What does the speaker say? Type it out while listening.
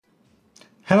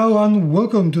Hello and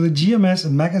welcome to the GMS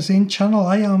Magazine channel.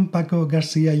 I am Paco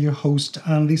Garcia, your host,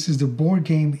 and this is the Board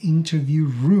Game Interview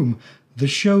Room, the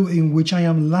show in which I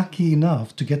am lucky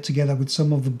enough to get together with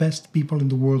some of the best people in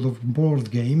the world of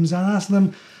board games and ask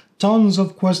them tons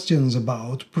of questions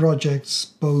about projects,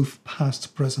 both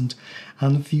past, present,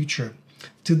 and future.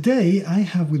 Today I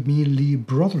have with me Lee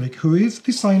Broderick, who is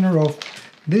designer of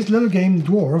this little game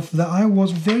Dwarf that I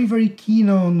was very, very keen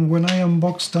on when I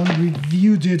unboxed and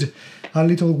reviewed it a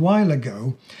little while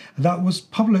ago. That was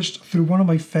published through one of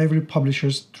my favorite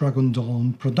publishers, Dragon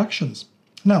Dawn Productions.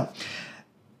 Now,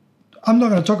 I'm not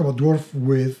going to talk about Dwarf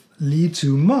with Lee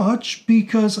too much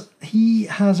because he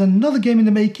has another game in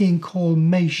the making called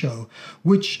Maeshowe,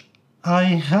 which I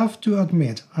have to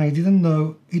admit, I didn't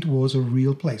know it was a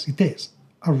real place. It is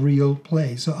a real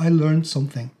place, so I learned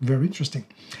something very interesting.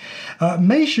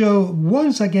 Maeshowe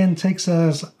once again takes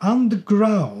us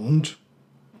underground,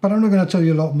 but I'm not going to tell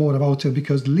you a lot more about it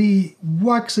because Lee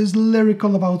waxes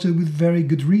lyrical about it with very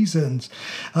good reasons.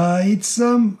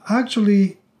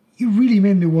 Actually, it really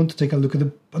made me want to take a look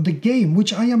at the game,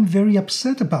 which I am very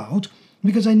upset about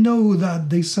because I know that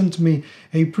they sent me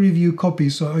a preview copy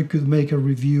so I could make a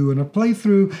review and a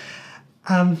playthrough,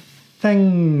 and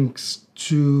thanks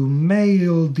to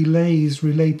mail delays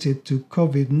related to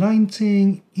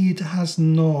COVID-19, it has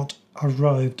not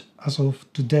arrived as of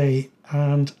today,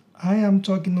 and I am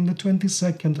talking on the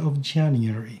 22nd of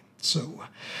January. So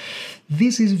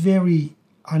this is very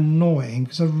annoying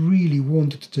because I really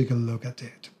wanted to take a look at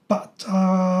it. But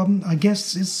I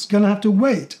guess it's going to have to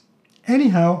wait.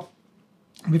 Anyhow,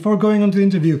 before going on to the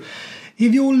interview,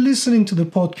 if you're listening to the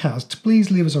podcast,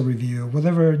 please leave us a review.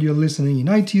 Whatever you're listening in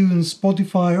iTunes,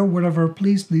 Spotify, or wherever,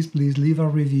 please leave a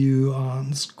review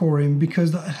and scoring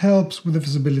because that helps with the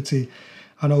visibility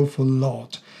an awful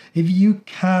lot. If you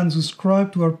can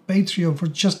subscribe to our Patreon for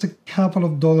just a couple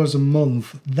of dollars a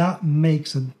month, that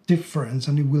makes a difference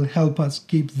and it will help us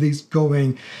keep this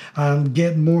going and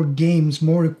get more games,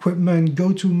 more equipment,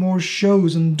 go to more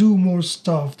shows and do more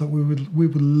stuff that we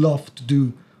would love to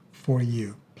do for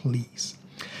you, please.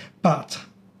 But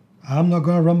I'm not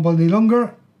going to ramble any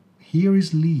longer. Here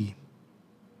is Lee.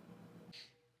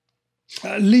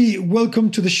 Lee,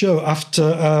 welcome to the show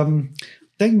after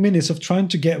 10 minutes of trying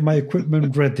to get my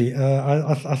equipment ready.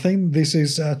 I think this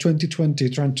is 2020,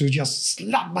 trying to just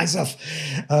slap myself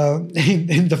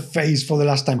in the face for the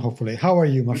last time, hopefully. How are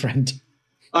you, my friend?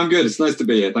 I'm good. It's nice to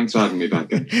be here. Thanks for having me back.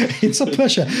 It's a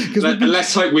pleasure.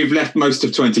 Let's hope we've left most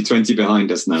of 2020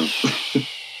 behind us now.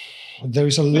 There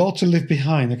is a lot to leave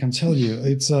behind, I can tell you.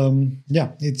 It's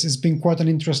been quite an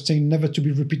interesting, never to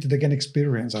be repeated again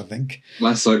experience, I think.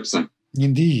 Let's hope so.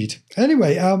 Indeed.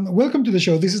 Anyway, welcome to the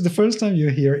show. This is the first time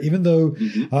you're here, even though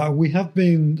we have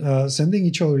been sending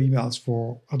each other emails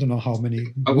for I don't know how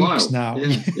many weeks now.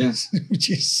 Yes. Which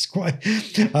is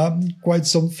quite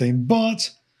something. But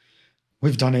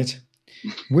we've done it.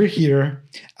 We're here.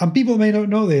 And people may not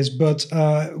know this, but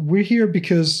we're here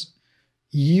because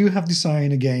you have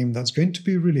designed a game that's going to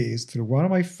be released through one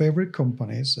of my favorite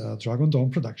companies, Dragon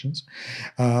Dawn Productions,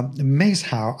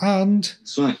 Maeshowe.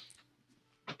 That's right.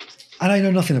 And I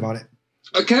know nothing about it.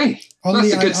 Okay,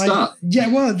 that's a good start.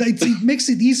 It makes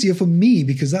it easier for me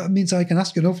because that means I can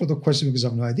ask you no further questions because I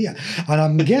have no idea. And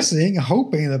I'm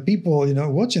hoping that people,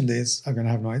 watching this are going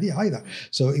to have no idea either.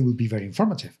 So it will be very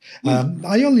informative.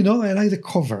 I only know I like the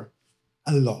cover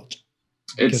a lot.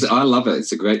 I love it.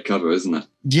 It's a great cover, isn't it?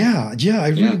 Yeah, it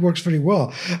really works very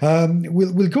well.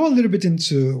 We'll go a little bit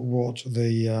into what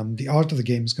the art of the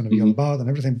game is going to be all about and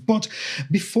everything. But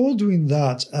before doing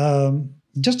that,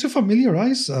 just to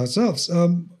familiarize ourselves,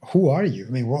 who are you?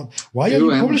 I mean, why are you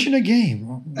publishing a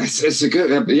game? It's a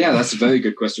good, that's a very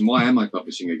good question. Why am I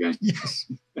publishing a game? Yes.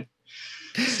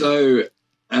 So,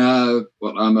 I'm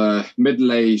a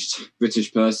middle-aged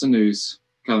British person who's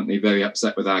currently very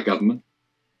upset with our government.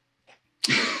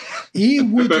 It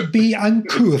would be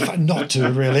uncouth not to,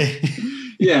 really.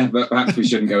 Yeah, but perhaps we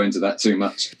shouldn't go into that too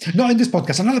much. Not in this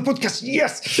podcast. Another podcast,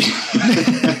 yes!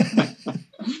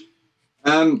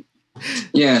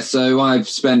 So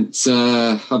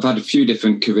I've had a few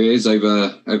different careers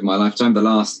over my lifetime. The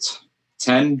last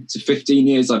 10 to 15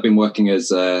 years, I've been working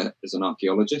as an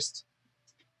archaeologist,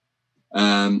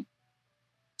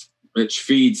 which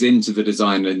feeds into the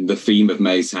design and the theme of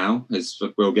Maeshowe, as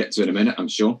we'll get to in a minute, I'm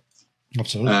sure.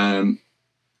 Absolutely.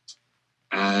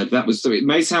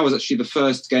 Maeshowe was actually the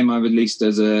first game I released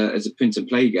as a print and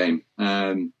play game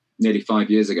nearly 5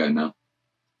 years ago now.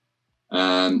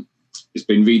 It's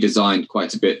been redesigned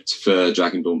quite a bit for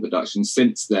Dragon Dawn Productions.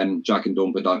 Since then, Dragon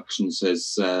Dawn Productions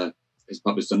has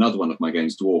published another one of my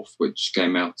games, Dwarf, which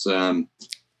came out a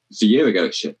year ago.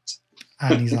 It shipped.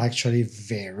 and it's actually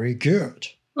very good.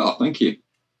 Oh, thank you.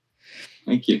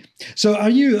 Thank you. So are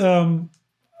you,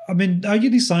 are you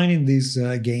designing these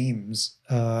games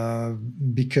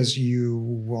because you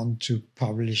want to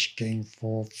publish game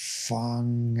for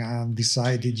fun and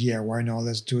decided, why not?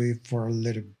 Let's do it for a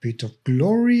little bit of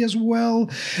glory as well.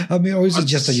 Or is it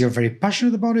just that you're very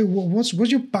passionate about it? What's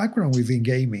your background within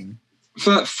gaming?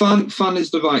 Fun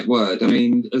is the right word. I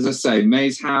mean, as I say,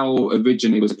 Maeshowe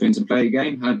originally was a print and play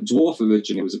game. Dwarf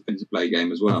originally was a print and play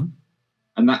game as well. Mm-hmm.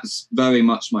 And that's very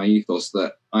much my ethos,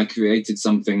 that I created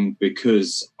something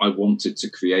because I wanted to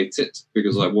create it,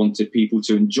 because I wanted people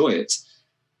to enjoy it.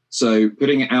 So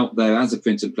putting it out there as a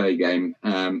print and play game,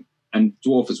 and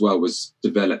Dwarf as well was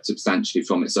developed substantially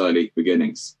from its early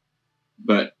beginnings.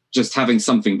 But just having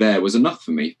something there was enough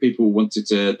for me. People wanted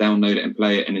to download it and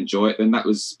play it and enjoy it. And that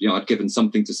was, I'd given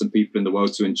something to some people in the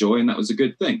world to enjoy, and that was a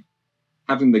good thing.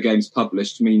 Having the games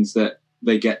published means that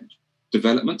they get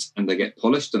development and they get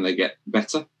polished and they get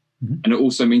better. Mm-hmm. And it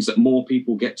also means that more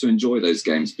people get to enjoy those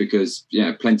games, because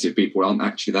plenty of people aren't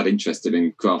actually that interested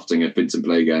in crafting a print and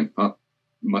play game. A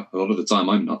lot of the time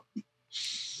I'm not.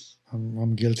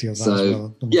 I'm guilty of that as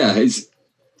well. Yeah,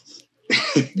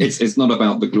 it's not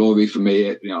about the glory for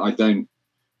me. I don't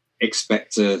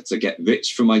expect to get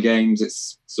rich from my games.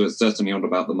 It's certainly not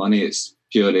about the money. It's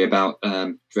purely about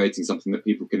creating something that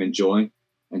people can enjoy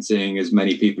and seeing as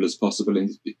many people as possible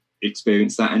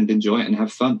experience that and enjoy it and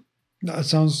have fun. That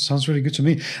sounds really good to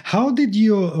me. How did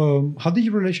your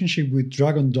relationship with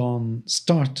Dragon Dawn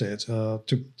started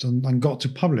and got to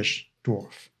publish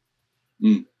Dwarf?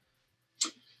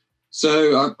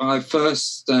 So I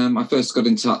first got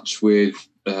in touch with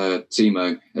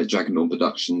Timo at Dragon Dawn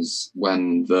Productions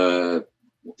when the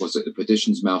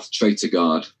Perdition's Mouth Traitor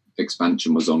Guard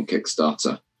expansion was on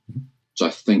Kickstarter, which I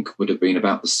think would have been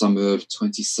about the summer of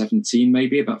 2017,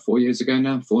 maybe about 4 years ago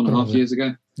now, 4.5 years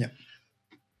ago. Yeah.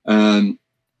 And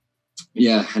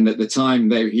at the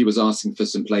time he was asking for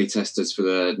some play testers for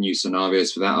the new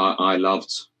scenarios for that. I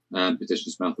loved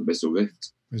Perdition's Mouth Abyssal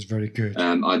Rift. It was very good.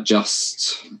 I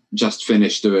just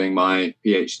finished doing my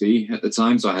PhD at the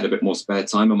time, so I had a bit more spare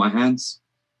time on my hands.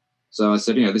 So I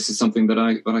said, this is something that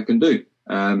I can do.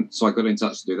 So I got in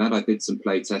touch to do that. I did some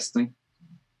play testing.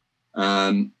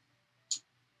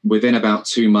 Within about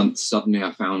 2 months, suddenly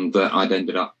I found that I'd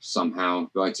ended up somehow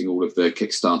writing all of the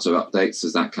Kickstarter updates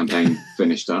as that campaign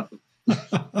finished up.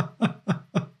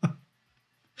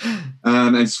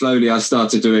 And slowly I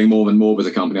started doing more and more with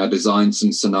the company. I designed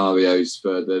some scenarios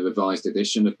for the revised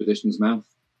edition of Perdition's Mouth.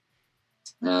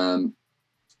 I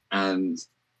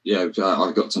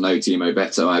got to know Timo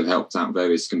better. I've helped out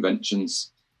various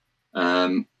conventions.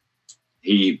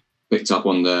 He picked up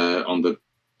on the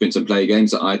print and play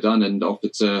games that I'd done and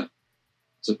offered to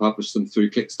publish them through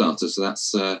Kickstarter. So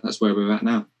that's where we're at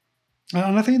now.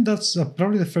 And I think that's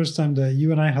probably the first time that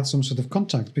you and I had some sort of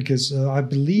contact, because I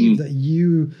believe that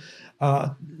you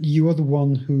are the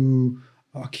one who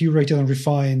curated and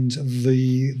refined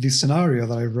the scenario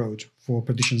that I wrote for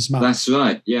Perdition's Mouth. That's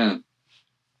right. Yeah.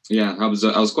 I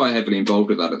was quite heavily involved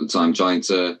with that at the time, trying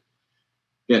to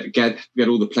get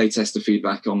all the playtester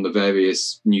feedback on the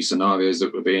various new scenarios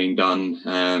that were being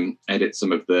done, edit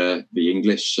some of the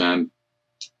English.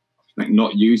 I think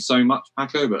not you so much,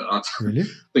 Paco, but I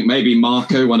think maybe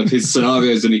Marco, one of his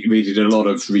scenarios, and he did a lot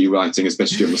of rewriting,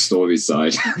 especially on the story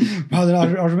side. Well,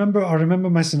 I remember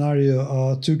my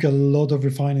scenario took a lot of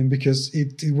refining, because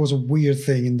it was a weird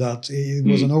thing in that it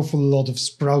was an awful lot of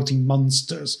sprouting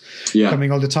monsters coming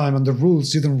all the time, and the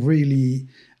rules didn't really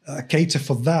cater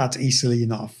for that easily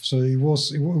enough. So it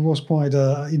was quite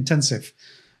intensive,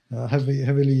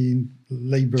 heavily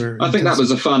labor. I think that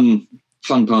was a fun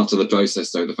part of the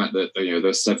process, though, the fact that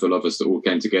there's several of us that all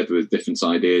came together with different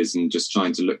ideas and just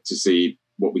trying to look to see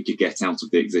what we could get out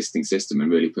of the existing system and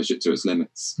really push it to its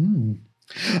limits.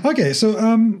 Okay,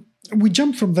 so we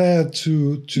jump from there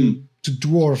to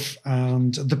Dwarf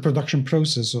and the production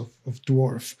process of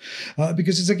Dwarf,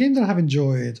 because it's a game that I have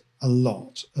enjoyed a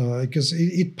lot, because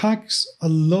it packs a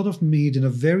lot of meat in a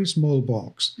very small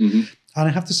box. Mm-hmm. And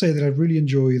I have to say that I really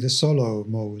enjoy the solo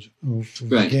mode of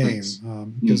the game,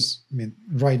 because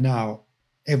right now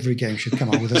every game should come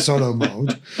out with a solo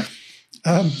mode.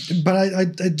 But I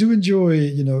do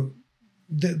enjoy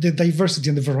the diversity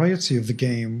and the variety of the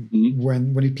game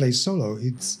when it plays solo.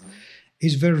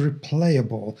 It's very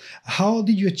replayable. How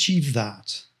did you achieve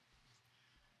that?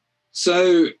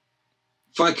 So,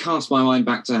 if I cast my mind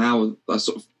back to how I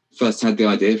sort of first had the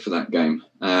idea for that game.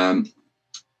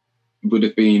 Would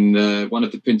have been one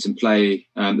of the print and play,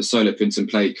 the solo print and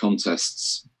play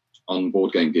contests on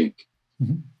Board Game Geek.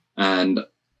 Mm-hmm. And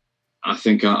I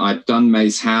think I'd done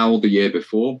Maeshowe the year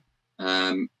before,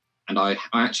 And I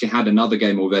actually had another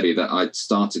game already that I'd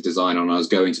started design on. I was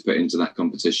going to put into that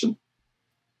competition,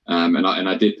 and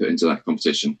I did put into that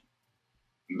competition.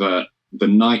 The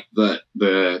night that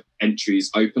the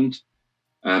entries opened,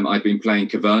 I'd been playing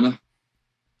Caverna.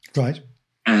 Right.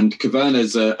 And Caverna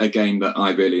is a game that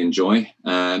I really enjoy,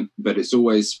 but it's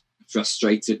always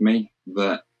frustrated me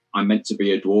that I'm meant to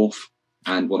be a dwarf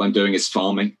and what I'm doing is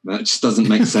farming. That just doesn't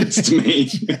make sense to me.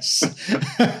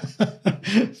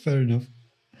 Fair enough.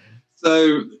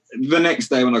 So the next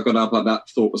day when I got up, that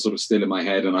thought was sort of still in my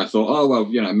head, and I thought, oh, well,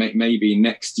 maybe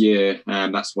next year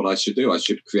that's what I should do. I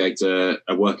should create a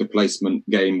worker placement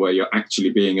game where you're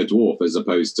actually being a dwarf as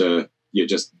opposed to you're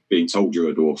just being told you're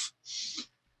a dwarf.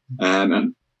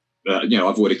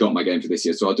 I've already got my game for this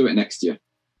year, so I'll do it next year.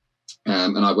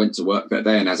 And I went to work that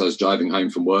day, and as I was driving home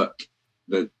from work,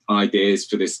 the ideas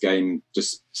for this game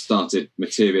just started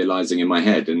materializing in my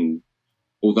head. And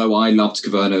although I loved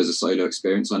Caverna as a solo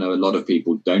experience, I know a lot of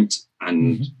people don't.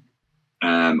 And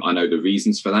I know the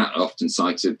reasons for that. I often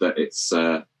cited that it's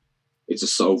a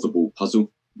solvable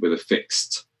puzzle with a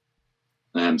fixed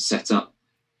setup.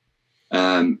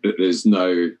 But there's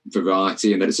no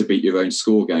variety, and that it's a beat your own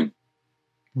score game.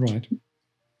 Right.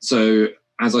 So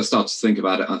as I started to think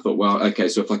about it, I thought, well, okay,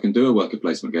 so if I can do a worker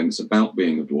placement game that's about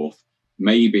being a dwarf,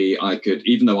 maybe I could,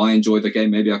 even though I enjoy the game,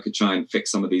 maybe I could try and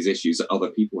fix some of these issues that other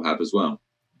people have as well.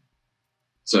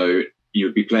 So you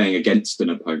would be playing against an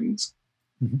opponent,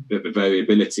 but the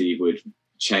variability would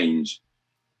change.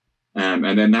 And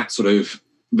then that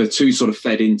the two sort of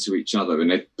fed into each other,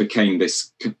 and it became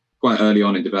this, quite early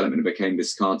on in development, it became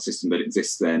this card system that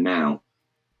exists there now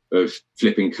of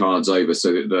flipping cards over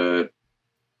so that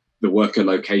the worker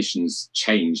locations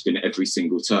changed in every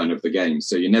single turn of the game.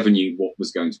 So you never knew what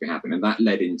was going to be happening. And that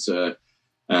led into,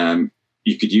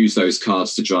 you could use those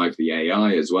cards to drive the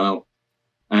AI as well.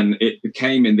 And it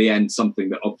became, in the end, something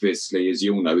that obviously, as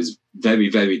you all know, is very,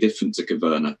 very different to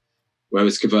Caverna.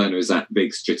 Whereas Caverna is that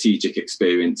big strategic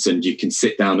experience, and you can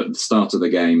sit down at the start of the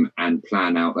game and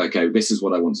plan out, okay, this is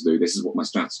what I want to do. This is what my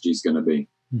strategy is going to be.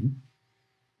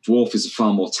 Dwarf is a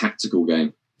far more tactical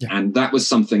game. Yeah. And that was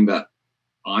something that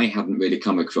I hadn't really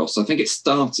come across. I think I've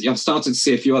started to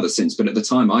see a few others since, but at the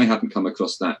time I hadn't come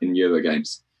across that in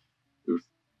Eurogames.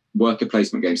 Worker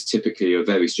placement games typically are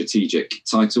very strategic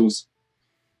titles.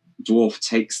 Dwarf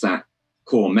takes that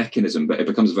core mechanism, but it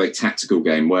becomes a very tactical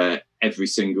game where every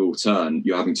single turn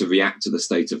you're having to react to the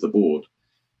state of the board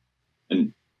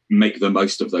and make the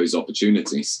most of those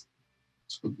opportunities.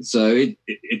 So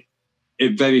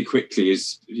it very quickly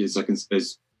as you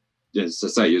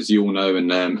all know,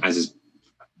 and as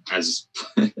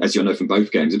you'll know from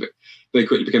both games, it very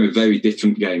quickly became a very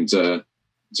different game to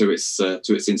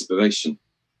its inspiration.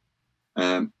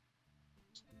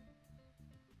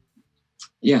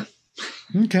 Yeah.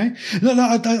 Okay. No,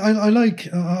 I like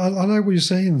what you're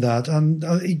saying that, and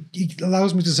it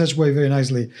allows me to segue very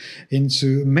nicely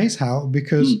into Maeshowe,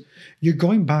 because you're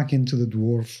going back into the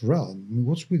dwarf realm. I mean,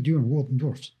 what's with you and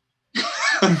dwarfs?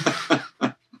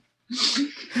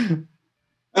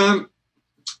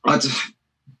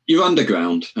 You're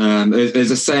underground.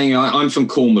 There's a saying. I'm from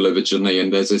Cornwall originally,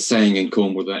 and there's a saying in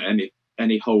Cornwall that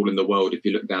any hole in the world, if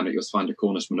you look down it, you'll find a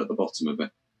Cornishman at the bottom of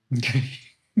it. Okay.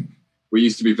 We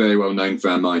used to be very well known for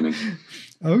our mining.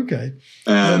 Okay.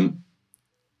 But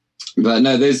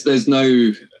no, there's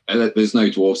no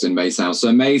dwarfs in Maeshowe. So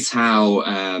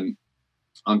Maeshowe,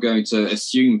 I'm going to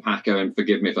assume, Paco, and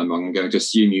forgive me if I'm wrong, I'm going to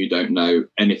assume you don't know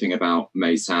anything about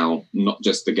Maeshowe, not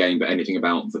just the game, but anything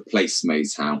about the place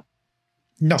Maeshowe.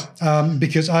 No,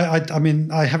 because I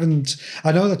mean, I haven't.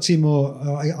 I know that Timo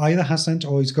either has sent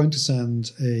or is going to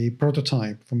send a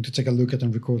prototype for me to take a look at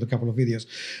and record a couple of videos.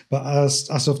 But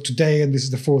as of today, and this is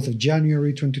the 4th of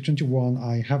January, 2021,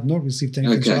 I have not received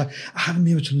anything. Okay. So I haven't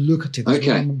been able to look at it.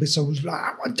 Okay.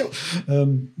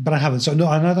 But I haven't. So no,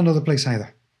 I don't know the place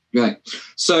either. Right.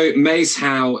 So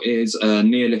Maeshowe is a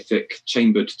Neolithic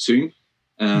chambered tomb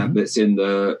that's in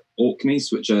the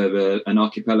Orkneys, which are an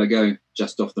archipelago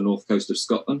just off the north coast of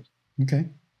Scotland. Okay.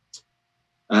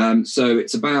 So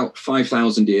it's about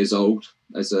 5,000 years old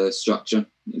as a structure.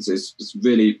 It's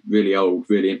really, really old,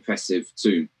 really impressive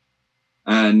tomb.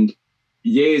 And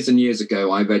years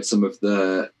ago, I read some of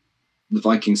the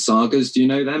Viking sagas. Do you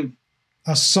know them?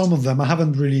 Some of them. I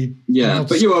haven't really. Yeah,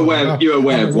 but you're aware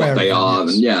of what they are.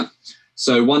 Yes. And yeah.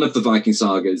 So one of the Viking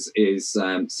sagas is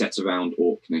set around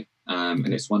Orkney.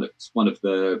 And it's one of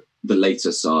the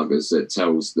later sagas that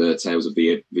tells the tales of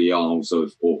the Jarls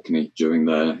of Orkney during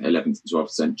the 11th and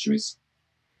 12th centuries.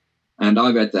 And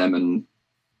I read them, and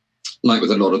like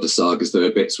with a lot of the sagas, there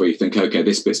are bits where you think, okay,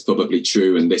 this bit's probably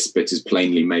true, and this bit is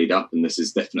plainly made up, and this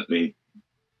is definitely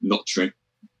not true.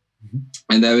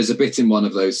 And there is a bit in one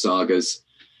of those sagas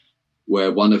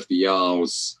where one of the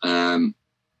Jarls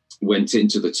went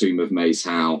into the tomb of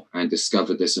Maeshowe and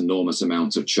discovered this enormous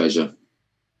amount of treasure,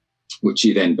 which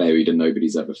he then buried and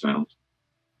nobody's ever found.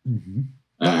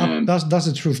 That's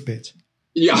a truth bit.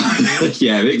 Yeah,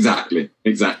 yeah, exactly.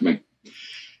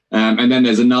 And then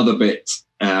there's another bit,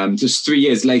 just 3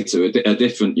 years later, a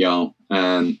different Jarl.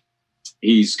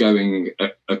 He's going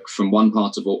from one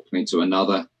part of Orkney to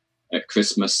another at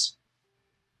Christmas,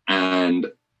 and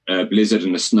a blizzard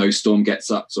and a snowstorm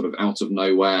gets up sort of out of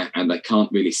nowhere, and they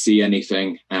can't really see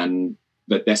anything, and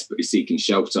they're desperately seeking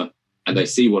shelter, and they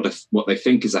see what they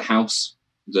think is a house,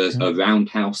 a round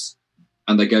house,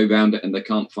 and they go round it and they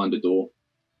can't find a door.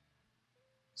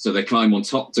 So they climb on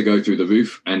top to go through the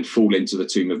roof and fall into the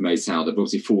tomb of Maeshowe. They've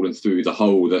obviously fallen through the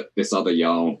hole that this other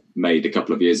Jarl made a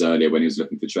couple of years earlier when he was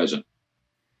looking for treasure.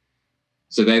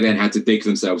 So they then had to dig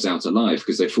themselves out alive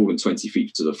because they'd fallen 20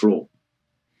 feet to the floor.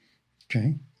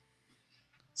 Okay.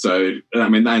 So, I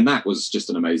mean, and that was just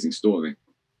an amazing story.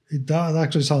 That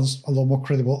actually sounds a lot more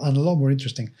credible and a lot more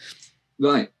interesting.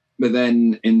 Right. But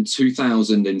then in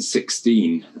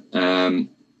 2016, as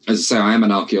I say, I am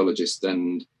an archaeologist,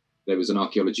 and there was an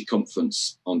archaeology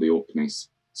conference on the Orkneys.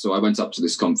 So I went up to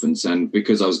this conference, and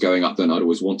because I was going up there and I'd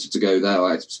always wanted to go there,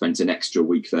 I spent an extra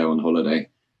week there on holiday.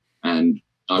 And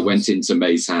I went into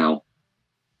Maeshowe,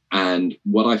 and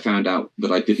what I found out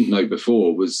that I didn't know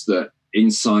before was that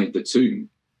inside the tomb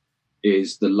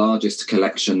is the largest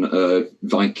collection of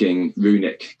Viking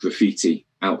runic graffiti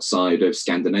outside of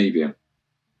Scandinavia.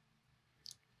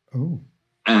 Oh.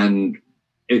 And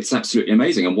it's absolutely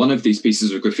amazing. And one of these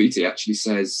pieces of graffiti actually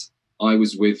says, I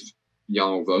was with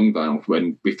Jarl Rognvald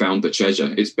when we found the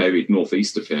treasure. It's buried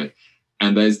northeast of here.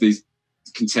 And there's these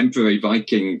contemporary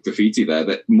Viking graffiti there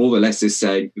that more or less is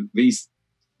saying these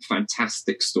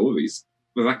fantastic stories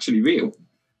were actually real.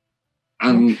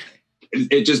 And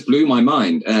it just blew my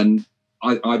mind. And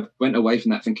I went away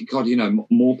from that thinking, God,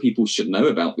 more people should know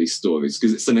about these stories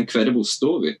because it's an incredible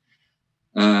story.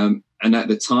 And at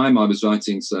the time I was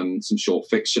writing some short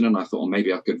fiction, and I thought,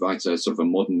 maybe I could write a sort of a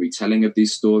modern retelling of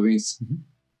these stories.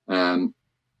 And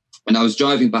I was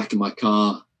driving back in my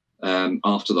car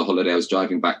after the holiday. I was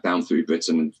driving back down through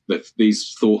Britain, and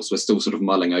these thoughts were still sort of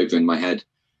mulling over in my head.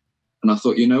 And I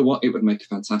thought, you know what? It would make a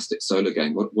fantastic solo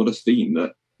game. What a theme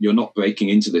that you're not breaking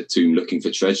into the tomb looking for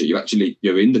treasure.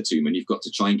 You're in the tomb and you've got to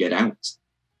try and get out.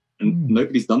 And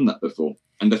nobody's done that before.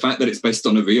 And the fact that it's based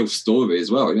on a real story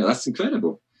as well, that's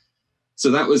incredible.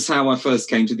 So that was how I first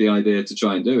came to the idea to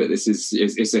try and do it.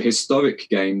 It's a historic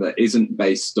game that isn't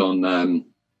based on,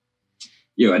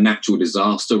 a natural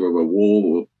disaster or a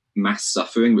war or mass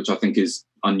suffering, which I think is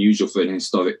unusual for an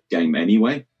historic game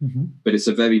anyway. But it's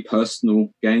a very personal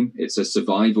game. It's a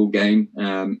survival game.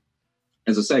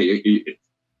 As I say,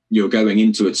 you're going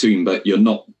into a tomb, but you're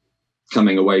not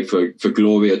coming away for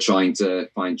glory or trying to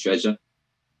find treasure.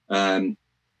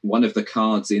 One of the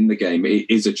cards in the game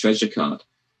is a treasure card.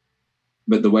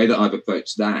 But the way that I've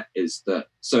approached that is that,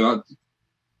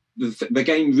 the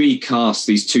game recasts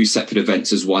these two separate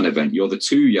events as one event. You're the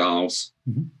two Jarls,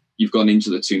 you've gone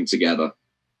into the tomb together,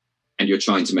 and you're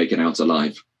trying to make it out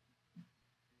alive.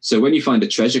 So when you find a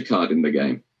treasure card in the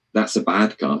game, that's a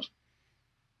bad card.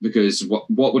 Because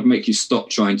what would make you stop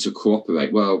trying to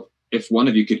cooperate? Well, if one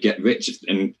of you could get rich,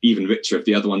 and even richer if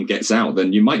the other one gets out,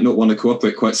 then you might not want to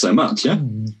cooperate quite so much, yeah?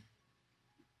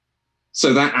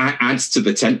 So that adds to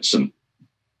the tension.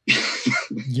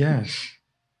 Yeah.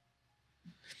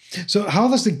 So how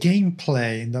does the game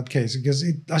play in that case? Because,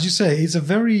 as you say, it's a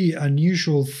very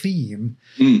unusual theme.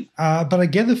 But I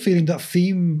get the feeling that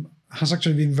theme has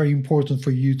actually been very important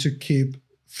for you to keep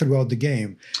throughout the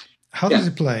game. How does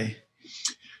it play?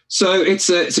 So it's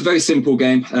a very simple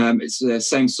game. It's the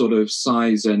same sort of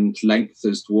size and length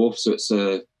as Dwarf. So it's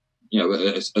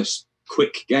a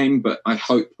quick game, but I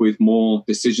hope with more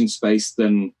decision space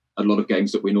than a lot of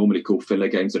games that we normally call filler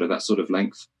games that are that sort of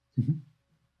length.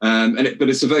 But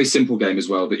it's a very simple game as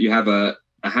well, that you have a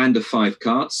hand of 5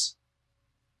 cards,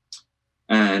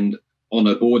 and on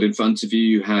a board in front of you,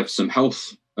 you have some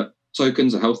health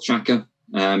tokens, a health tracker,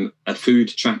 a food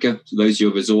tracker. So those are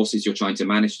your resources you're trying to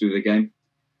manage through the game.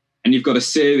 And you've got a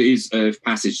series of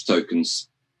passage tokens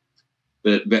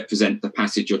that represent the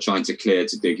passage you're trying to clear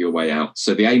to dig your way out.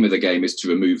 So the aim of the game is to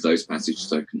remove those passage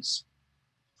tokens.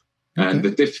 And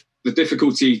the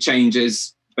difficulty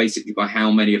changes basically by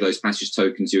how many of those passage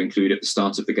tokens you include at the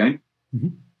start of the game.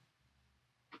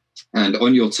 And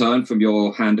on your turn, from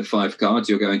your hand of 5 cards,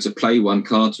 you're going to play 1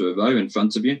 card to a row in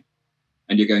front of you,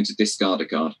 and you're going to discard a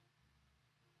card.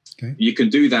 You can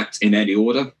do that in any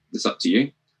order. It's up to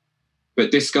you.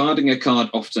 But discarding a card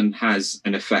often has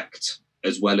an effect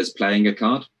as well as playing a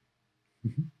card.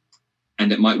 Mm-hmm.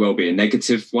 And it might well be a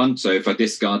negative one. So if I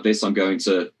discard this, I'm going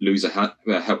to lose a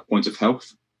point of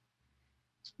health.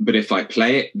 But if I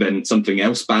play it, then something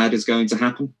else bad is going to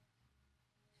happen.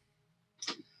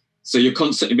 So you're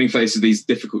constantly being faced with these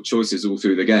difficult choices all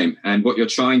through the game. And what you're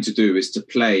trying to do is to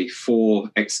play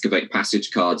 4 Excavate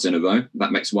Passage cards in a row.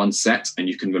 That makes 1 set, and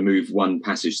you can remove 1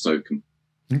 passage token.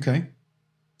 Okay.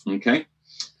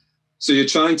 So you're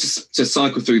trying to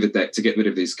cycle through the deck to get rid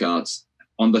of these cards.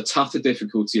 On the tougher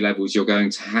difficulty levels, you're going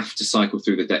to have to cycle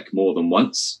through the deck more than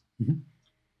once.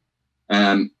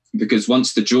 Mm-hmm. Because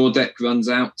once the draw deck runs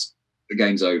out, the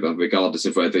game's over, regardless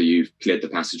of whether you've cleared the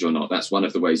passage or not. That's one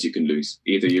of the ways you can lose.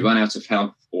 Either you run out of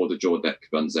health or the draw deck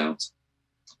runs out.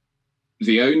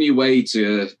 The only way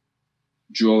to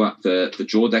draw up the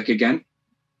draw deck again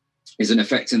is an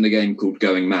effect in the game called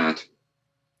Going Mad.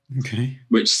 Okay.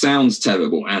 Which sounds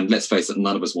terrible, and let's face it,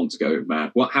 none of us want to go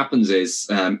mad. What happens is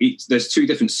there's 2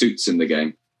 different suits in the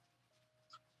game.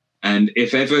 And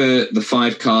if ever the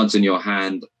 5 cards in your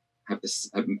hand have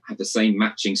the same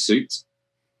matching suit,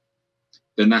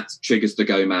 then that triggers the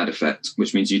Go Mad effect,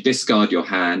 which means you discard your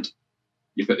hand,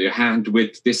 you put your hand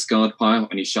with discard pile,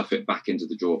 and you shove it back into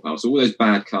the draw pile. So all those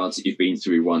bad cards that you've been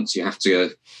through once, you have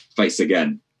to face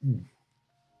again.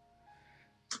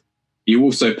 You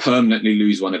also permanently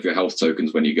lose 1 of your health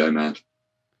tokens when you go mad.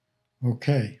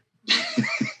 Okay.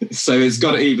 So it's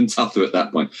got it even tougher at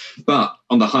that point. But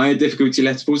on the higher difficulty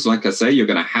levels, like I say, you're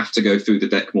going to have to go through the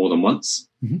deck more than once.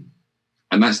 Mm-hmm.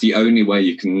 And that's the only way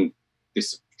you can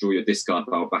draw your discard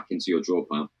pile back into your draw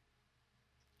pile.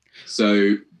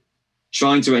 So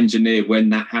trying to engineer when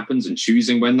that happens and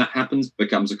choosing when that happens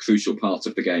becomes a crucial part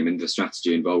of the game and the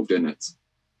strategy involved in it.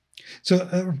 So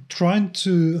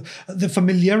the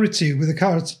familiarity with the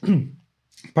cards,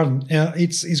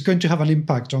 it's going to have an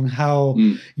impact on how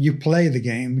you play the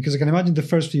game, because I can imagine the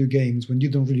first few games when you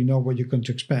don't really know what you're going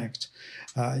to expect,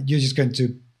 you're just going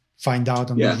to find out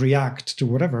and react to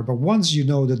whatever. But once you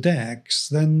know the decks,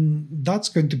 then that's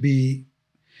going to be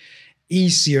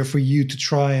easier for you to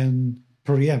try and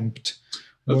preempt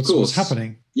what's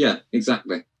happening. Yeah,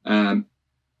 exactly.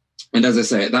 And as I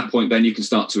say, at that point, then you can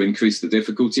start to increase the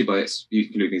difficulty by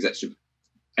including these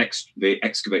the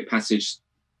Excavate Passage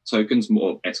tokens,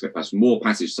 more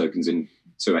passage tokens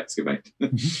to excavate.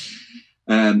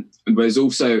 But there's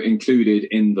also included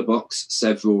in the box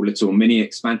several little mini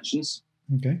expansions,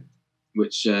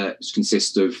 which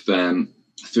consist of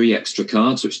 3 extra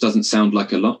cards, which doesn't sound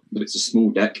like a lot, but it's a small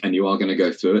deck and you are going to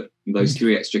go through it. And those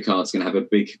 3 extra cards are going to have a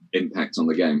big impact on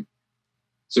the game.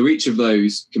 So each of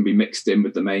those can be mixed in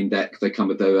with the main deck. They come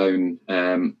with their own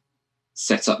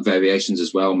setup variations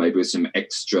as well, maybe with some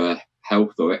extra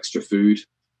health or extra food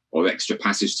or extra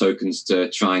passage tokens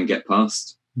to try and get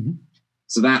past. Mm-hmm.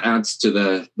 So that adds to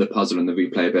the puzzle and the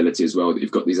replayability as well, that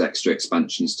you've got these extra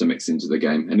expansions to mix into the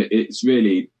game. And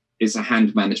it's a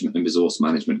hand management and resource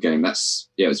management game. It's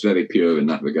very pure in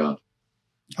that regard.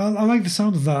 I like the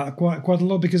sound of that quite a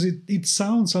lot, because it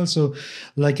sounds also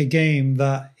like a game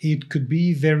that it could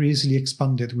be very easily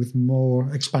expanded with more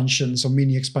expansions or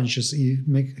mini expansions,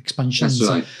 That's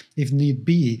right. If need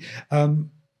be.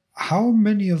 How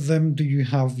many of them do you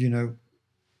have,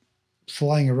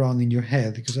 flying around in your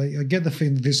head? Because I get the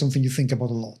feeling that there's something you think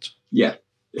about a lot. Yeah.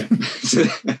 So,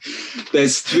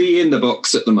 there's 3 in the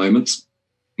box at the moment.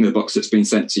 The box that's been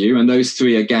sent to you, and those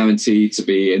 3 are guaranteed to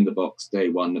be in the box day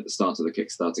 1 at the start of the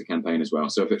Kickstarter campaign as well.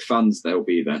 So if it funds, they'll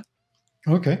be there.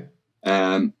 Okay.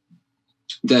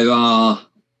 There are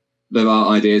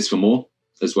ideas for more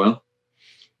as well.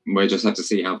 We just have to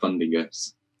see how funding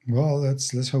goes. Well,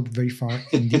 let's hope very far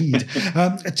indeed.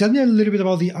 Tell me a little bit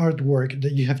about the artwork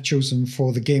that you have chosen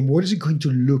for the game. What is it going to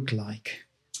look like?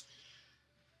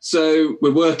 So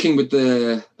we're working with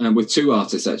 2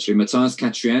 artists, actually. Matthias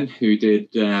Katrien, who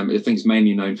did, I think is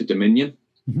mainly known for Dominion,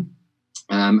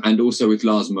 and also with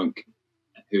Lars Monk,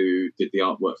 who did the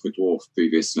artwork for Dwarf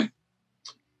previously.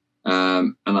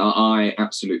 And I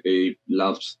absolutely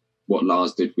loved what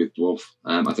Lars did with Dwarf.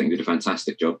 I think he did a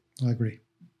fantastic job. I agree.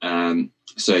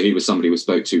 So he was somebody we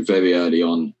spoke to very early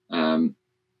on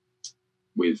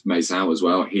with Maeshowe as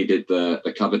well. He did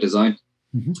the cover design.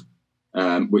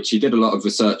 Which he did a lot of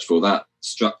research for. That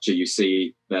structure you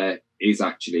see there is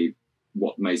actually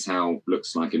what Maeshowe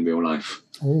looks like in real life.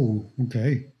 Oh,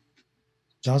 okay.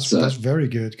 That's very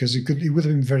good, because it would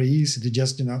have been very easy to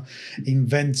just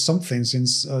invent something,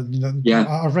 since I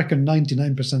reckon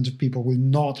 99% of people will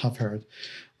not have heard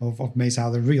of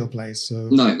Maeshowe, the real place. So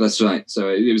no, that's right. So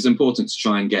it was important to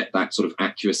try and get that sort of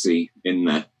accuracy in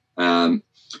there.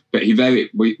 But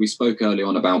we spoke early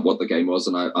on about what the game was,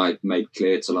 and I made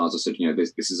clear to Lars, I said,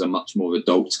 this is a much more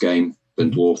adult game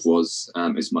than Dwarf was.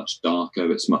 It's much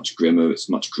darker, it's much grimmer, it's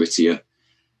much grittier.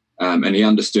 And he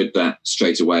understood that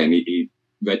straight away, and he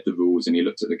read the rules, and he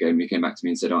looked at the game, and he came back to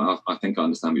me and said, I think I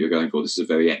understand what you're going for. This is a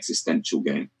very existential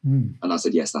game. And I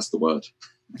said, yes, that's the word.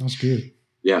 That's good.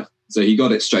 Yeah. So he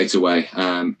got it straight away.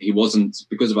 He wasn't,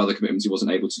 because of other commitments, he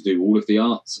wasn't able to do all of the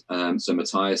art. So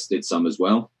Matthias did some as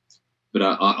well. But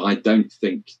I don't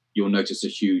think you'll notice a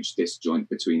huge disjoint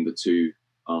between the two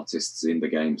artists in the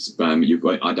games. I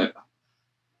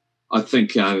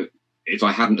think if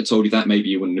I hadn't have told you that, maybe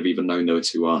you wouldn't have even known there were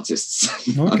two artists.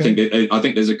 Okay. I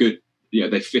think there's a good,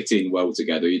 they fit in well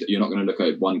together. You're not going to look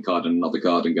at one card and another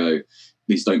card and go,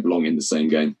 these don't belong in the same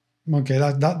game. Okay,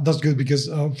 that's good, because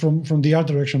from the art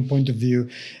direction point of view,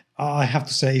 I have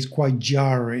to say it's quite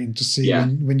jarring to see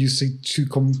when you see two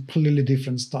completely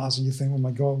different styles and you think, oh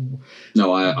my God.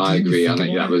 No, I agree. I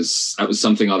think that was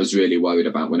something I was really worried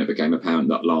about when it became apparent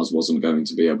that Lars wasn't going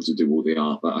to be able to do all the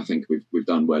art. But I think we've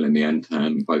done well in the end.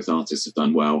 Both artists have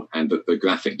done well, and the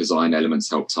graphic design elements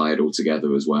help tie it all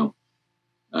together as well.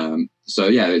 So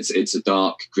yeah, it's a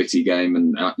dark, gritty game,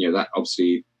 and that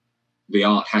obviously the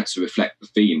art had to reflect the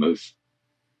theme of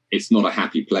it's not a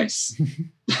happy place.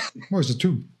 Well, it's a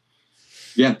tomb.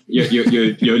 Yeah,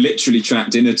 you're literally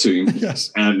trapped in a tomb.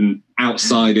 Yes. And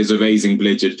outside is a raising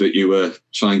blizzard that you were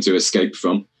trying to escape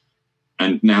from.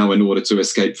 And now, in order to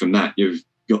escape from that, you've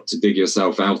got to dig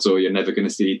yourself out, or you're never going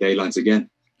to see daylight again.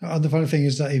 The funny thing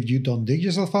is that if you don't dig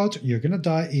yourself out, you're going to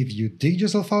die. If you dig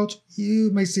yourself out,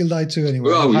 you may still die too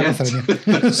anyway. Oh, yeah. So,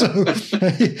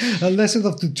 a lesson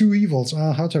of the two evils.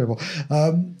 How terrible.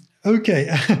 Okay.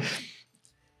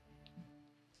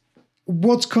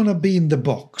 What's going to be in the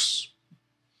box?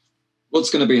 What's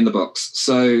going to be in the box?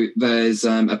 So there's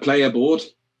a player board.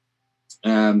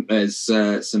 There's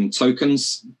some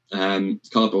tokens,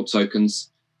 cardboard tokens,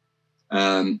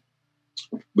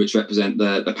 which represent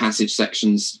the passage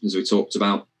sections, as we talked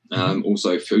about.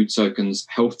 Also food tokens,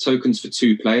 health tokens for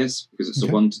 2 players, because it's a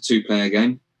 1 to 2 player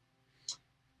game.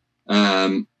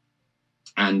 And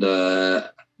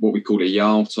what we call a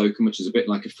Jarl token, which is a bit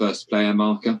like a first player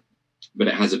marker, but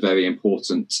it has a very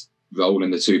important role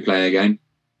in the 2 player game.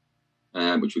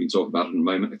 Which we can talk about in a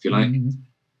moment, if you like.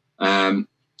 And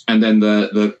then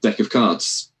the deck of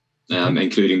cards,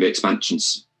 including the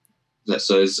expansions.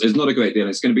 So there's not a great deal.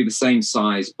 It's going to be the same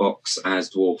size box as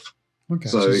Dwarf. Okay,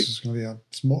 so it's going to be a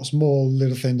small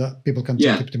little thing that people can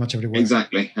take pretty much everywhere.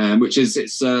 Exactly. Which is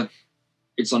it's an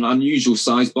unusual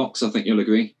size box, I think you'll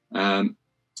agree.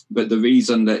 But the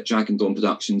reason that Dragon Dawn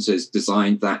Productions has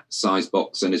designed that size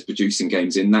box and is producing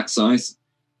games in that size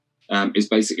is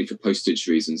basically for postage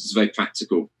reasons. It's a very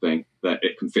practical thing that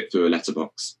it can fit through a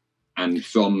letterbox. And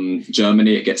from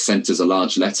Germany, it gets sent as a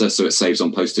large letter, so it saves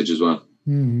on postage as well.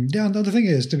 Yeah, and the thing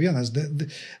is, to be honest,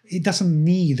 it doesn't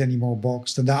need any more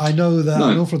box than that. I know that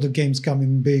an awful lot of games come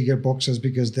in bigger boxes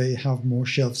because they have more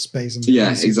shelf space and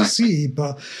exactly. To see.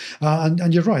 But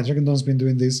and you're right, Dragon Dawn's been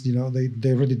doing this. They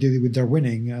already did it with their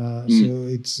winning, so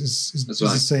it's the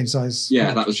same size.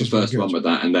 Yeah, that was the first one with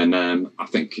that, and then I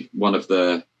think one of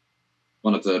the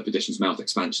Perdition's Mouth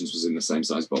expansions was in the same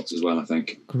size box as well, I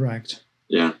think. Correct.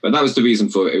 Yeah, but that was the reason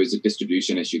for it. It was a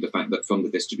distribution issue. The fact that from the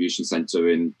distribution centre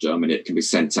in Germany, it can be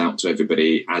sent out to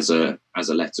everybody as a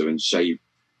letter and save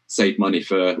money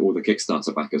for all the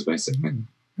Kickstarter backers, basically.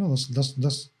 No,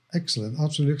 that's excellent.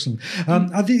 Absolutely excellent.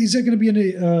 Is there going to be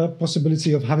any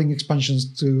possibility of having expansions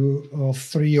to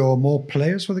 3 or more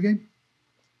players for the game?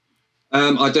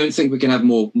 I don't think we can have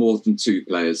more than 2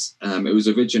 players. It was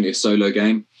originally a solo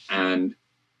game, and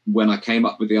when I came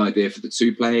up with the idea for the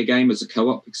 2-player game as a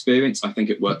co-op experience, I think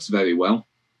it works very well.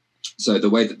 So the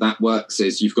way that works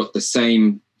is you've got the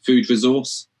same food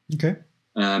resource. Okay.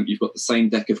 You've got the same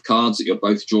deck of cards that you're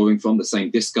both drawing from, the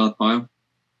same discard pile.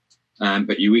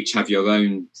 But you each have your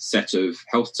own set of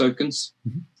health tokens.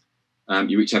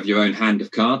 You each have your own hand of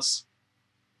cards.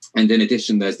 And in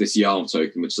addition, there's this Jarl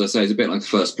token, which, as I say, is a bit like the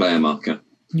first player marker.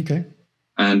 Okay.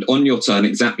 And on your turn,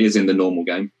 exactly as in the normal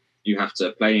game, you have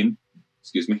to play and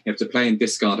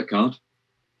discard a card.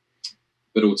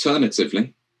 But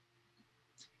alternatively,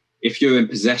 if you're in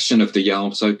possession of the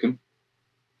Jarl token,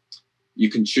 you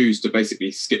can choose to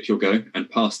basically skip your go and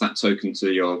pass that token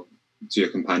to your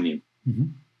companion.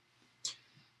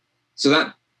 So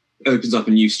that opens up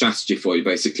a new strategy for you,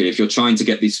 basically. If you're trying to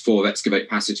get these 4 Excavate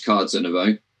Passage cards in a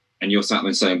row, and you're sat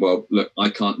there saying, well, look,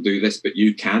 I can't do this, but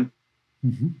you can,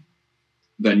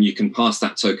 then you can pass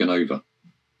that token over.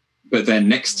 But then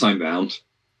next time round,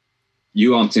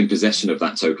 you aren't in possession of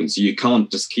that token, so you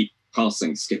can't just keep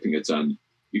skipping a turn.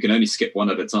 you can only skip one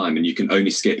at a time, and you can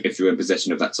only skip if you're in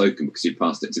possession of that token because you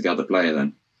passed it to the other player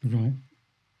then. Right.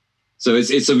 So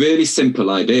it's a really simple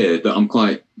idea that I'm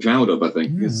quite proud of, I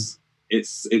think. Yeah.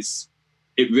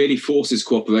 It really forces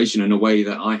cooperation in a way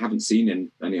that I haven't seen in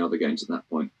any other games at that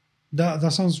point.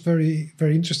 That sounds very,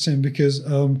 very interesting, because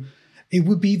it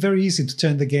would be very easy to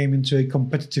turn the game into a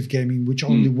competitive game in which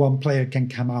only one player can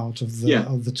come out of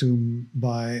the tomb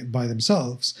by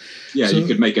themselves. Yeah, so, you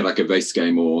could make it like a race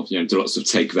game, or do lots of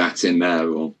take that in there,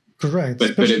 or correct.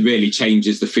 But it really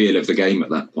changes the feel of the game at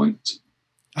that point.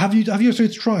 Have you actually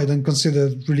tried and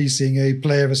considered releasing a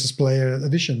player versus player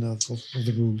edition of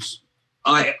the rules?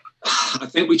 I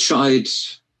think we tried.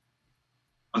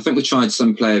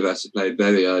 Some player versus player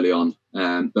very early on,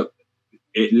 but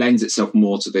it lends itself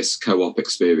more to this co-op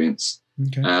experience.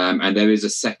 Okay. And there is a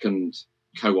second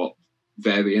co-op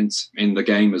variant in the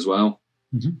game as well,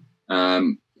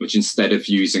 which instead of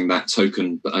using that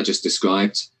token that I just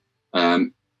described,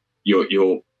 it's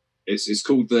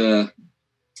called the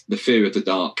Fear of the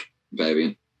Dark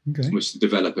variant, which the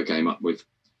developer came up with.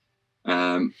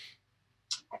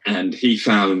 And he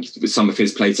found with some of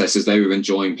his playtesters, they were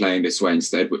enjoying playing this way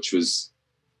instead, which was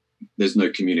there's no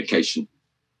communication.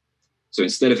 So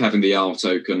instead of having the R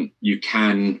token, you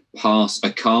can pass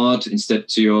a card instead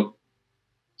to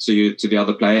the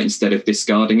other player instead of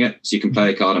discarding it. So you can play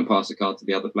a card and pass a card to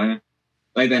the other player.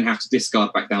 They then have to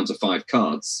discard back down to 5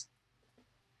 cards.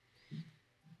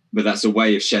 But that's a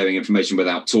way of sharing information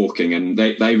without talking, and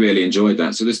they really enjoyed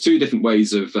that. So there's 2 different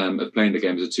ways of playing the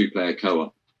game as a 2-player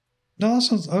co-op. No, that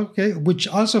sounds okay, which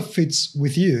also fits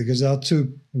with you, because there are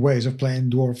 2 ways of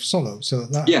playing Dwarf solo. So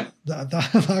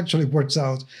that actually works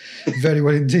out very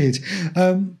well indeed.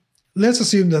 Let's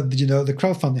assume that the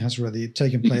crowdfunding has already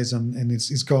taken place and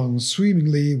it's gone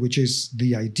swimmingly, which is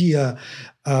the idea.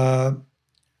 How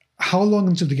long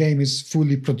until the game is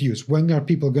fully produced? When are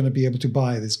people going to be able to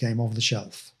buy this game off the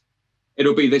shelf?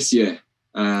 It'll be this year.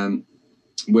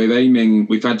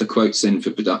 We've had the quotes in for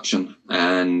production,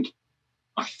 and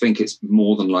I think it's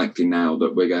more than likely now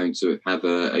that we're going to have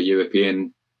a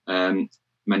European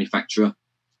manufacturer.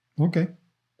 Okay.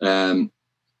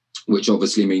 Which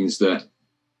obviously means that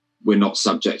we're not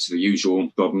subject to the usual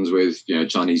problems with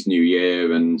Chinese New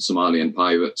Year and Somalian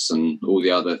pirates and all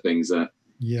the other things that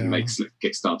makes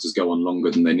Kickstarters go on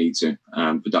longer than they need to,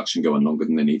 production go on longer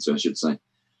than they need to, I should say.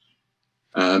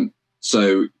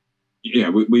 So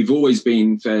we've always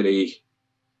been fairly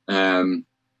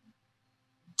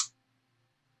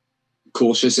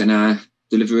cautious in our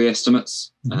delivery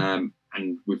estimates, and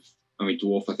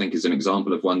Dwarf, I think, is an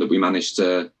example of one that we managed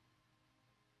to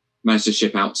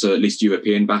ship out to at least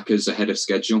European backers ahead of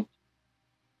schedule.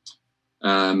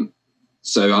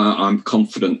 So I'm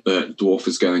confident that Dwarf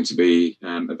is going to be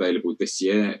available this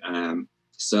year,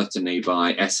 certainly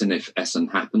by Essen if Essen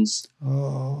happens.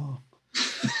 Oh,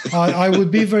 I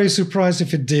would be very surprised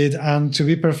if it did, and to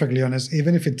be perfectly honest,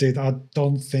 even if it did, I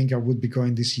don't think I would be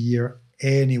going this year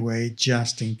anyway,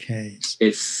 just in case.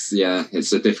 It's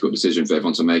a difficult decision for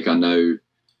everyone to make. I know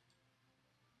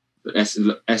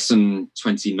Essen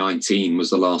 2019 was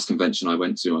the last convention I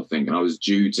went to, I think, and I was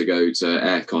due to go to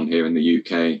Aircon here in the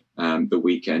UK the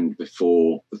weekend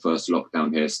before the first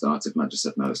lockdown here started, and I just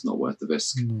said no, it's not worth the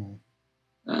risk. No.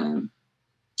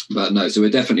 But no, so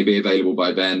we'll definitely be available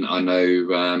by then. I know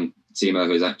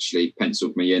Timo has actually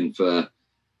penciled me in for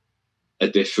a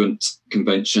different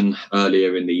convention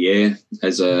earlier in the year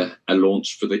as a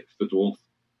launch for Dwarf.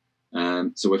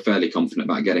 So we're fairly confident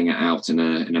about getting it out in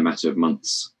a matter of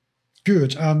months.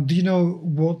 Good. Do you know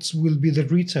what will be the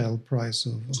retail price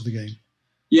of the game?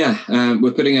 Yeah,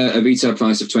 we're putting a retail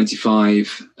price of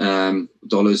 $25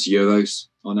 euros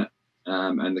on it,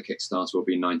 and the Kickstarter will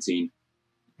be 19.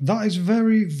 That is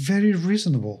very, very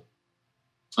reasonable.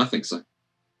 I think so.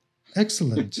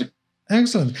 Excellent.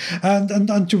 Excellent.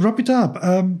 And to wrap it up,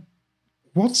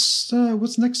 what's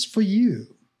next for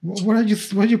you? What are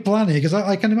you planning? Because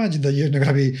I can imagine that you're not going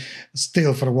to be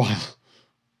still for a while.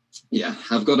 Yeah,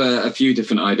 I've got a few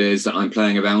different ideas that I'm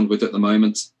playing around with at the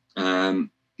moment.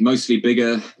 Mostly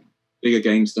bigger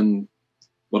games than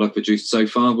what I've produced so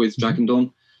far with Dragon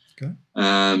Dawn. Okay.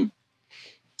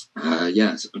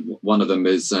 One of them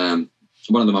I'm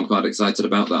quite excited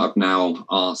about, that I've now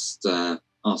asked the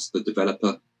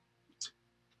developer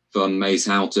from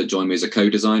Maeshowe to join me as a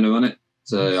co-designer on it.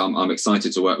 So I'm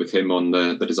excited to work with him on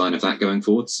the design of that going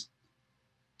forwards.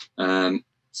 We've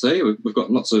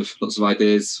got lots of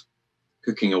ideas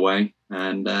cooking away,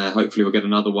 and hopefully we'll get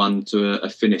another one to a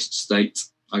finished state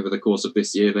over the course of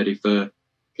this year, ready for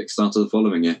Kickstarter the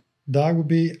following year. That would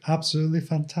be absolutely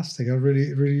fantastic. I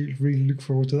really, really, really look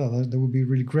forward to that. That would be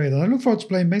really great. And I look forward to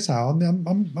playing Maeshowe.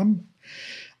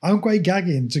 I'm quite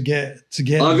gagging to get.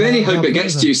 I really hope it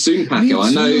gets to you soon, Paco.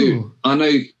 I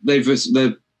know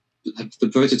the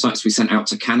prototypes we sent out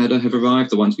to Canada have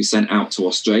arrived. The ones we sent out to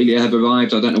Australia have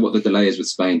arrived. I don't know what the delay is with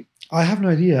Spain. I have no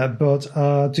idea, but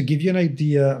to give you an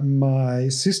idea, my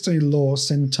sister-in-law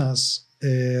sent us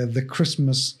the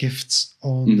Christmas gifts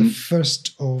on the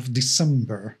 1st of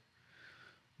December.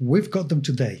 We've got them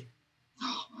today.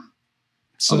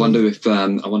 So, I wonder if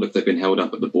they've been held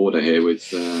up at the border here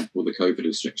with all the COVID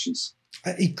restrictions.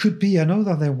 It could be. I know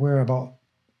that there were about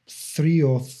 3,000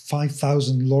 or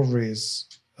 5,000 lorries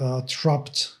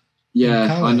trapped. Yeah,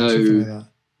 Calais, I know. Like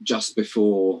just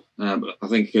before, I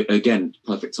think again,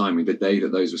 perfect timing. The day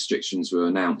that those restrictions were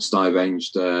announced, I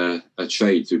arranged a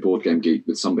trade through Board Game Geek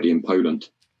with somebody in Poland,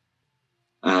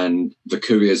 and the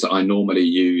couriers that I normally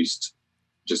used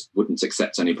just wouldn't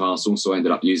accept any parcels, so I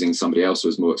ended up using somebody else who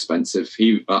was more expensive.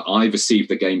 I received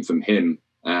the game from him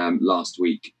last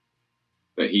week,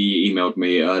 but he emailed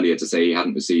me earlier to say he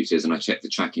hadn't received his, and I checked the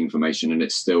tracking information, and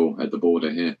it's still at the border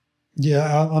here.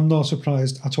 Yeah, I'm not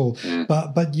surprised at all. Yeah.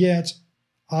 But yet,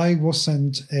 I was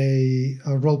sent a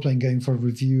role-playing game for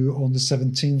review on the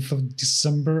 17th of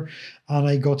December, and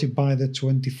I got it by the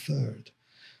 23rd.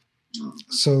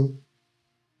 So...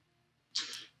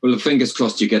 Well, fingers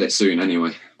crossed you get it soon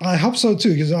anyway. I hope so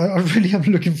too, because I really am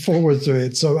looking forward to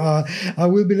it. So I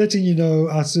will be letting you know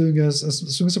as soon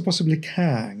as I possibly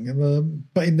can.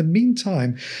 But in the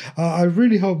meantime, I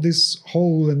really hope this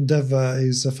whole endeavor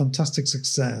is a fantastic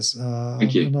success.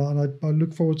 Thank you. And I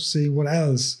look forward to seeing what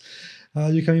else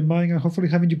you can in mind, and hopefully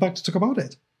having you back to talk about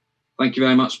it. Thank you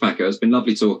very much, Paco. It's been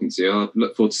lovely talking to you. I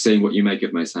look forward to seeing what you make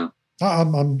of Maeshowe.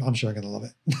 I'm sure I'm going to love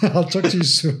it. I'll talk to you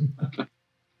soon.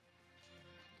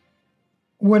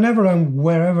 Whenever and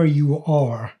wherever you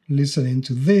are listening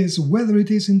to this, whether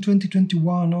it is in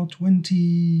 2021 or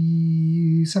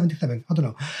 2077, I don't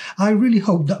know. I really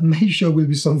hope that Maeshowe will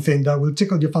be something that will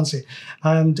tickle your fancy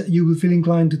and you will feel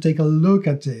inclined to take a look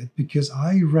at it, because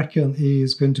I reckon it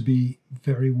is going to be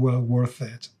very well worth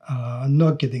it.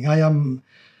 Not kidding. I am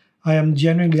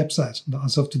genuinely upset that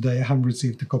as of today I haven't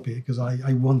received a copy, because I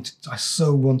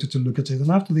so wanted to look at it.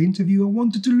 And after the interview, I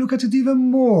wanted to look at it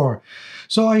even more.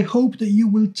 So I hope that you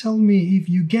will tell me if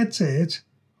you get it,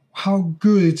 how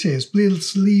good it is.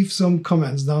 Please leave some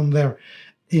comments down there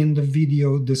in the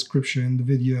video description, in the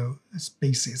video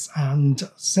spaces, and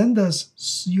send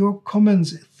us your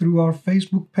comments through our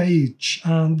Facebook page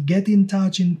and get in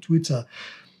touch in Twitter.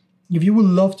 If you would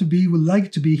like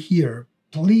to be here,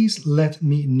 please let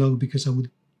me know, because I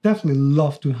would definitely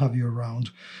love to have you around.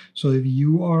 So if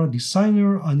you are a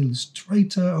designer, an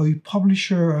illustrator, or a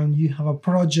publisher, and you have a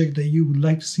project that you would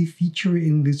like to see featured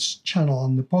in this channel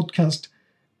on the podcast,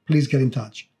 please get in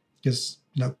touch. Because,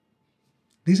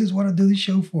 this is what I do this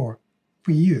show for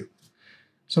you.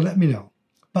 So let me know.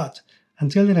 But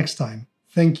until the next time,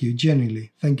 thank you,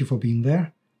 genuinely, thank you for being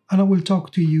there. And I will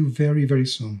talk to you very, very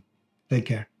soon. Take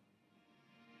care.